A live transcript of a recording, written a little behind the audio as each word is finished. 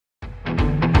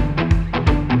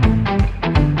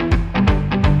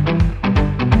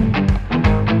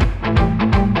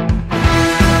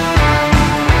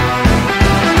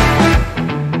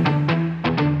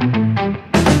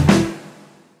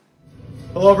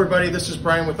Hello everybody, this is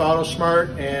Brian with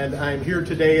AutoSmart, and I'm here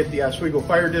today at the Oswego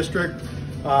Fire District.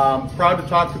 Proud to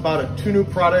talk about two new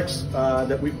products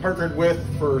that we've partnered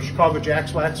with for Chicago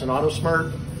Jacks Wax and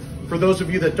AutoSmart. For those of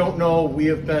you that don't know, we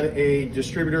have been a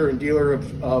distributor and dealer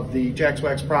of the Jacks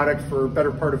Wax product for a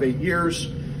better part of 8 years.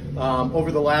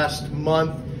 Over the last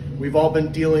month, we've all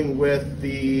been dealing with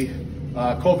the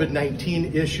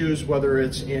COVID-19 issues, whether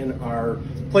it's in our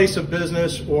place of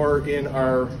business or in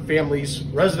our family's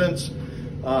residence.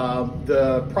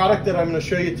 The product that I'm going to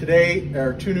show you today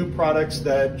are two new products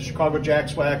that Chicago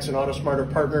Jacks Wax and AutoSmart are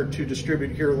partnered to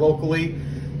distribute here locally.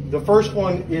 The first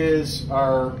one is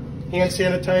our hand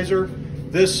sanitizer.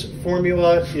 This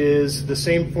formula is the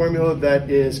same formula that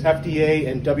is FDA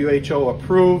and WHO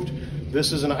approved.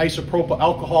 This is an isopropyl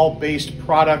alcohol based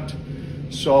product.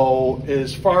 So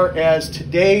as far as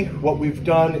today, what we've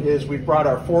done is we've brought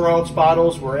our 4-ounce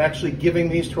bottles. We're actually giving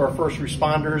these to our first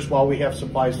responders while we have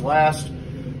supplies last.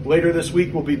 Later this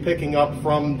week, we'll be picking up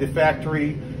from the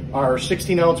factory our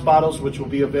 16-ounce bottles, which will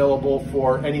be available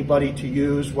for anybody to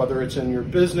use, whether it's in your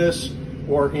business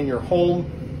or in your home.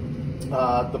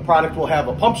 The product will have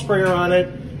a pump sprayer on it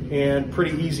and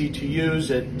pretty easy to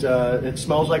use. It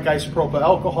smells like isopropyl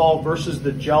alcohol versus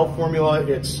the gel formula.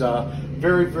 It's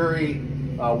very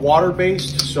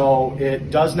water-based, so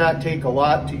it does not take a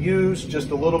lot to use,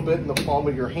 just a little bit in the palm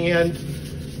of your hand,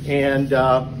 and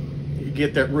you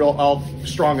get that real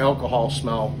strong alcohol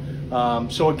smell.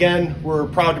 So again, we're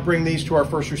proud to bring these to our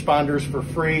first responders for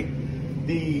free.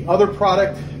 The other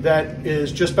product that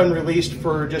is just been released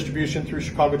for distribution through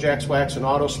Chicago Jacks Wax and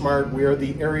AutoSmart, we are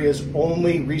the area's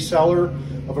only reseller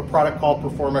of a product called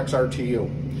Performex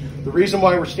RTU. The reason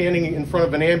why we're standing in front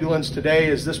of an ambulance today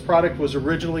is this product was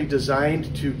originally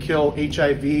designed to kill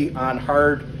HIV on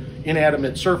hard,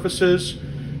 inanimate surfaces.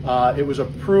 It was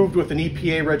approved with an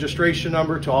EPA registration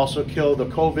number to also kill the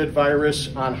COVID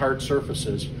virus on hard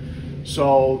surfaces.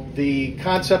 So the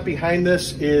concept behind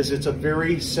this is it's a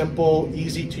very simple,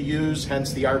 easy to use,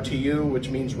 hence the RTU, which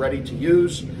means ready to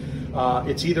use.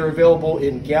 It's either available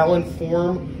in gallon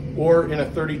form or in a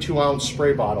 32-ounce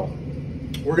spray bottle.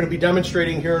 We're going to be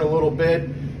demonstrating here in a little bit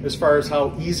as far as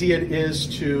how easy it is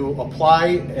to apply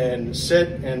and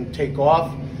sit and take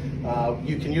off.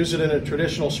 You can use it in a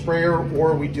traditional sprayer,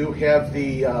 or we do have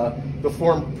the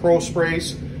Form Pro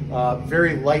sprays,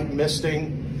 very light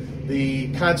misting.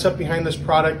 The concept behind this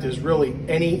product is really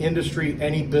any industry,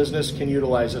 any business can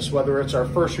utilize this, whether it's our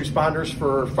first responders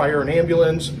for fire and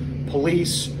ambulance,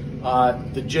 police,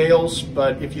 the jails.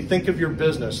 But if you think of your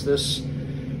business, this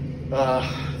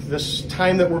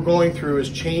time that we're going through is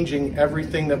changing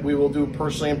everything that we will do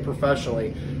personally and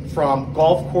professionally, from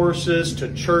golf courses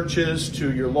to churches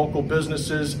to your local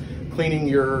businesses, cleaning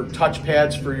your touch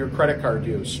pads for your credit card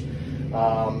use.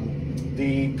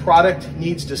 The product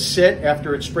needs to sit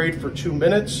after it's sprayed for 2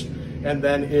 minutes and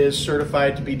then is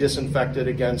certified to be disinfected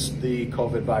against the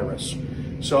COVID virus.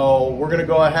 So we're going to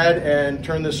go ahead and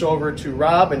turn this over to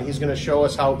Rob, and he's going to show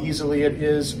us how easily it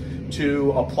is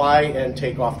to apply and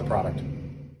take off the product.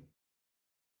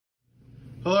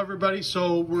 Hello everybody,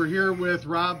 so we're here with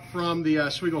Rob from the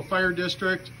Oswego Fire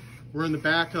District. We're in the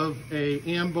back of a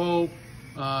AMBO.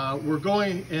 We're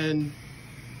going and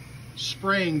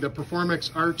spraying the Performex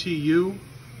RTU.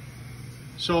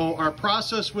 So our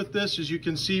process with this, as you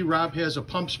can see, Rob has a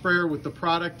pump sprayer with the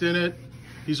product in it.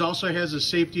 He also has his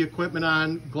safety equipment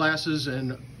on, glasses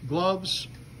and gloves.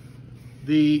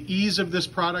 The ease of this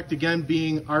product, again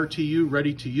being RTU,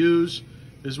 ready to use,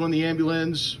 is when the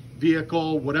ambulance,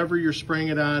 vehicle, whatever you're spraying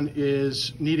it on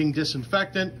is needing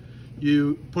disinfectant,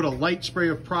 you put a light spray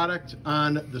of product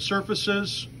on the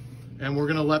surfaces, and we're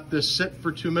going to let this sit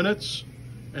for 2 minutes,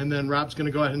 and then Rob's going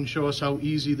to go ahead and show us how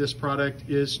easy this product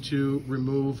is to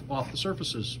remove off the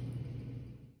surfaces.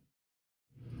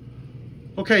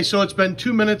 Okay, so it's been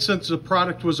 2 minutes since the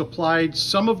product was applied.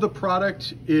 Some of the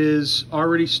product is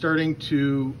already starting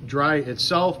to dry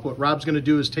itself. What Rob's going to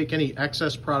do is take any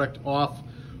excess product off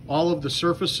all of the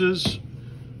surfaces.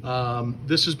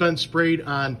 This has been sprayed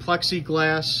on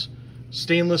plexiglass,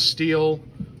 stainless steel,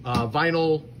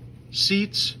 vinyl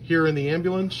seats here in the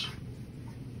ambulance.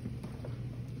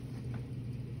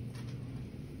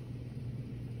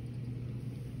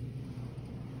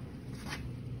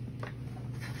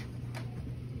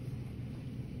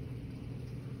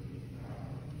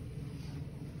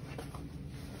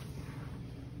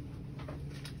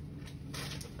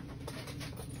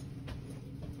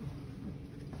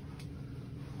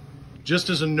 Just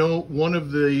as a note, one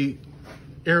of the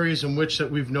areas in which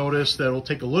that we've noticed that will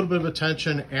take a little bit of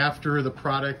attention after the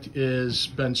product is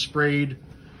been sprayed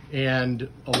and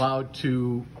allowed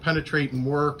to penetrate and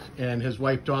work and has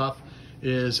wiped off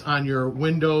is on your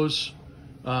windows.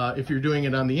 If you're doing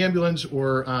it on the ambulance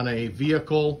or on a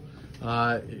vehicle,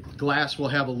 glass will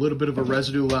have a little bit of a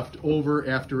residue left over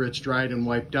after it's dried and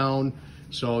wiped down.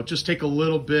 So just take a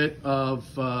little bit of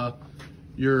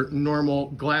your normal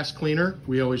glass cleaner.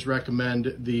 We always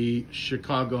recommend the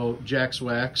Chicago Jax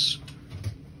Wax.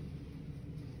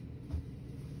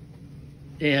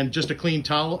 And just a clean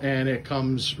towel, and it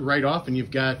comes right off, and you've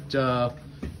got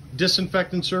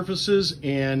disinfectant surfaces,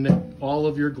 and all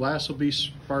of your glass will be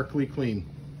sparkly clean.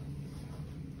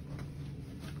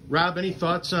 Rob, any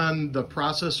thoughts on the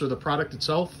process or the product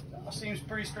itself? Seems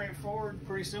pretty straightforward,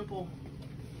 pretty simple.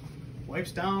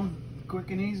 Wipes down, quick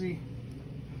and easy.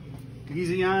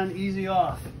 Easy on, easy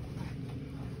off.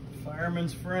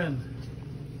 Fireman's friend.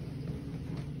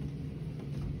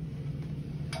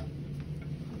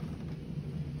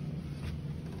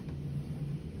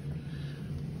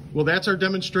 Well, that's our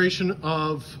demonstration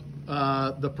of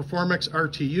the Performex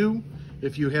RTU.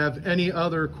 If you have any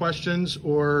other questions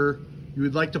or you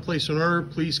would like to place an order,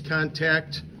 please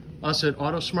contact us at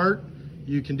AutoSmart.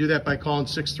 You can do that by calling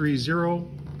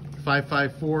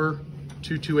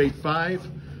 630-554-2285,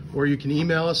 or you can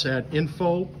email us at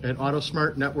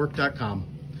info@autosmartnetwork.com.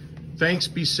 Thanks,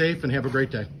 be safe, and have a great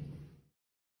day.